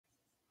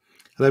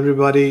Hello,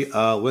 everybody.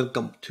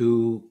 Welcome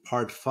to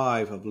part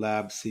 5 of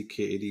Lab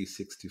CKAD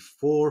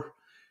 64.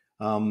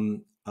 I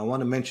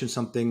want to mention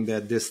something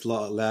that this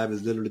lab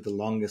is literally the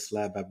longest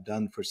lab I've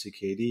done for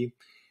CKAD.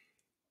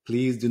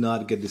 Please do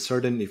not get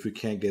disheartened if you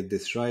can't get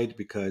this right,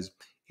 because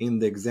in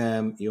the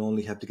exam, you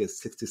only have to get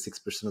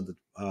 66% of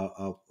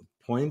the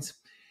points.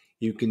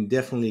 You can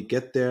definitely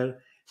get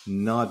there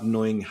not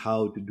knowing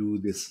how to do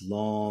this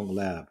long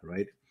lab,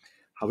 right?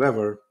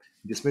 However,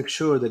 just make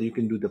sure that you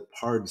can do the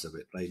parts of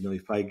it, right? You know,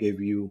 if I give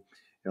you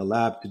a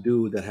lab to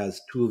do that has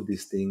 2 of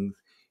these things,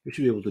 you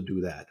should be able to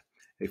do that.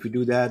 If you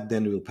do that,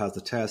 then you will pass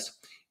the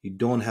test. You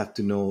don't have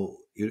to know,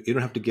 you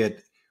don't have to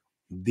get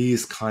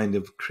these kind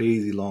of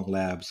crazy long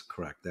labs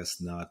correct.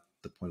 That's not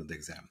the point of the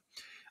exam.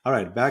 All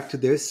right, back to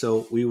this.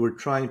 So we were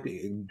trying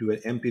to do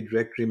an empty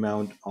directory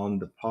mount on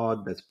the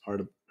pod.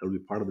 That'll be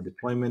part of the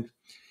deployment.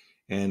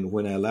 And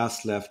when I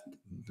last left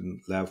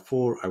lab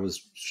 4, I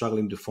was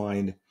struggling to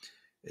find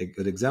a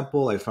good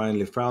example. I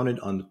finally found it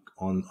on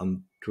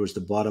towards the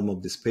bottom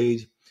of this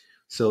page.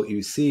 So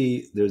you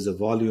see there's a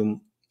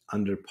volume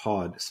under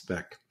pod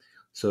spec.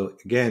 So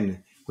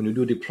again, when you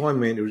do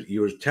deployment,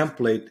 your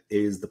template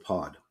is the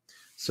pod.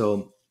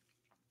 So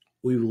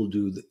we will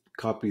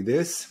copy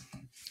this,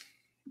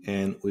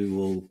 and we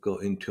will go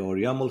into our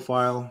YAML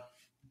file,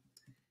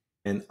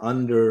 and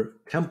under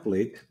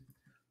template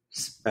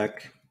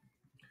spec,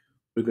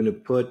 we're going to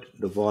put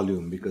the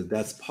volume because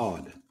that's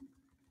pod.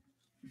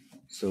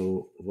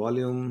 So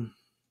volume,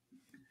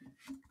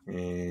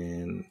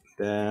 and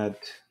that,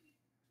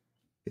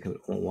 I think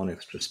I want one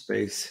extra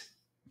space.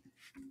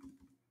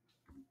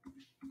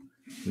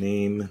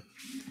 Name.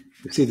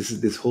 You see,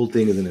 this whole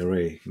thing is an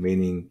array,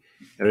 meaning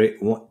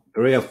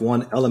array of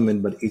one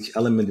element, but each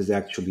element is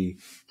actually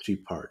 3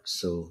 parts.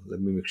 So let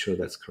me make sure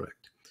that's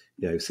correct.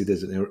 Yeah, you see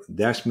there's an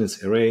dash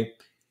means array,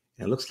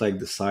 and it looks like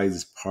the size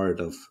is part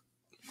of,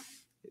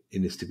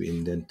 it needs to be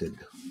indented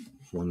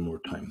one more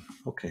time.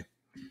 Okay.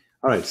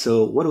 All right,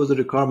 so what was the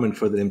requirement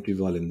for the empty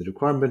volume? The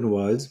requirement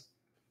was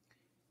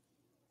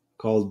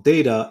called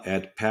data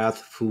at path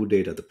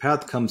foo-data. The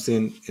path comes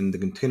in the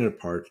container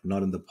part,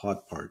 not in the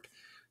pod part.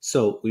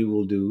 So we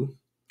will do,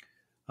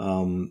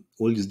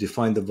 we'll just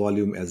define the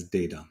volume as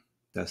data.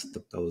 That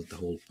was the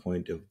whole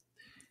point of,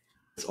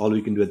 that's all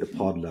we can do at the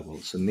pod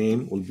level. So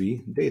name will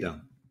be data.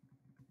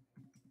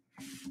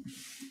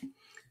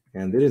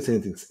 And there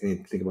isn't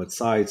anything about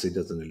size, so it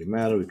doesn't really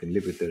matter. We can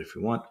leave it there if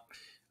you want.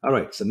 All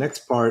right, so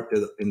next part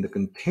is in the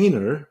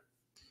container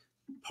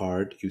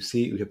part, you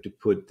see we have to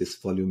put this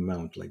volume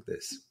mount like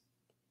this.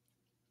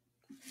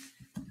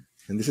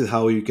 And this is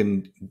how you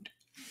can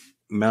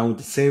mount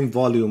the same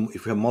volume.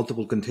 If you have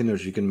multiple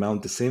containers, you can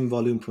mount the same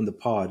volume from the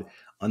pod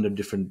under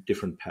different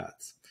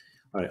paths.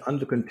 All right,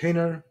 under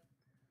container,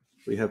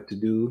 we have to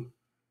do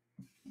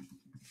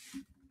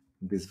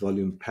this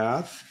volume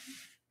path,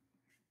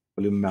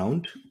 volume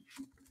mount,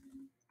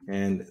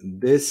 and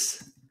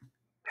this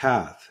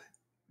path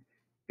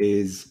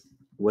is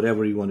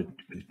whatever you want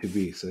it to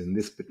be. So in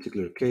this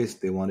particular case,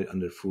 they want it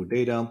under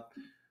foo-data.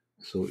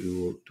 So we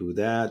will do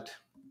that.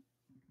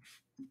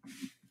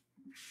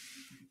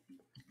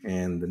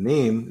 And the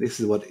name, this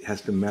is what it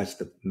has to match.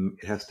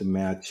 It has to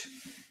match,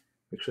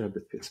 make sure I have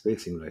the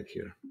spacing right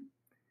here.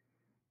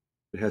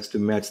 It has to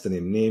match the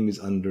name. Name is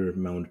under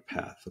mount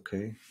path,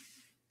 okay?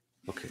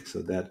 Okay,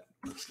 so that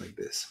looks like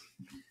this.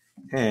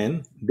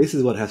 And this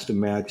is what has to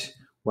match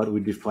what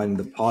we define in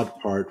the pod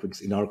part, which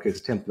is in our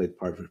case, template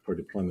part for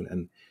deployment.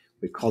 And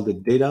we called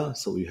it data,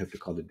 so we have to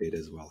call it data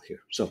as well here.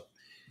 So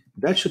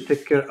that should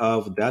take care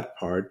of that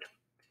part.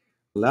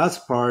 The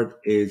last part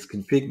is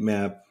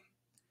configmap.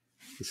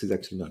 This is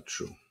actually not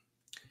true.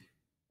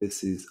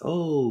 This is,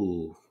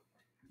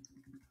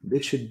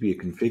 this should be a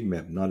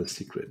configmap, not a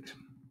secret.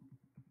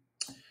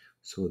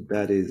 So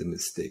that is a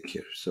mistake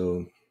here.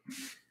 So,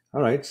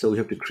 all right, so we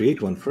have to create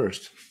one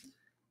first.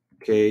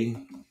 Okay,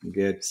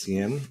 get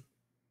CM.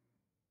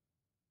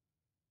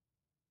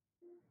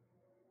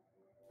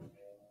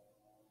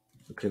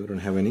 Okay, we don't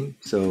have any.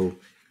 So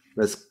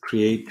let's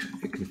create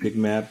a config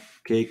map.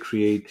 Okay,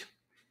 create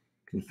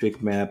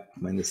config map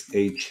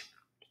 -h.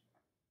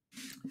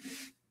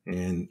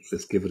 And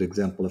let's give an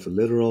example of a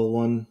literal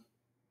one.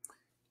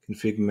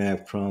 Config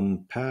map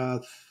from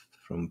path,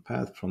 from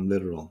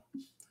literal.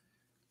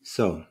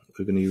 So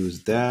we're going to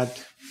use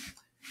that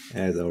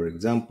as our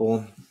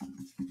example.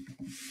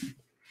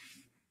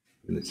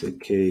 I'm going to say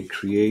K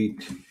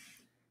create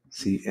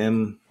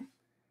cm1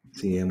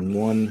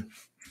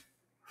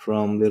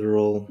 from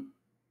literal,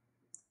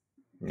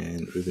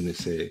 and we're going to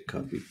say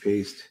copy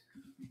paste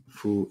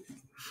foo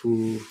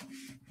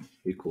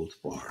equals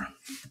bar.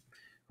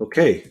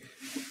 Okay,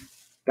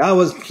 that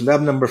was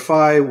lab number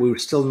 5. We're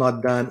still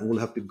not done. We'll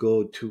have to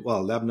go to,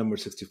 lab number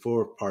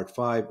 64, part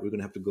 5. We're going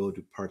to have to go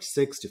to part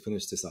 6 to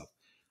finish this up.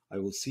 I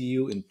will see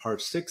you in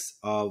part 6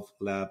 of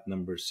lab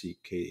number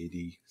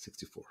CKAD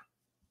 64.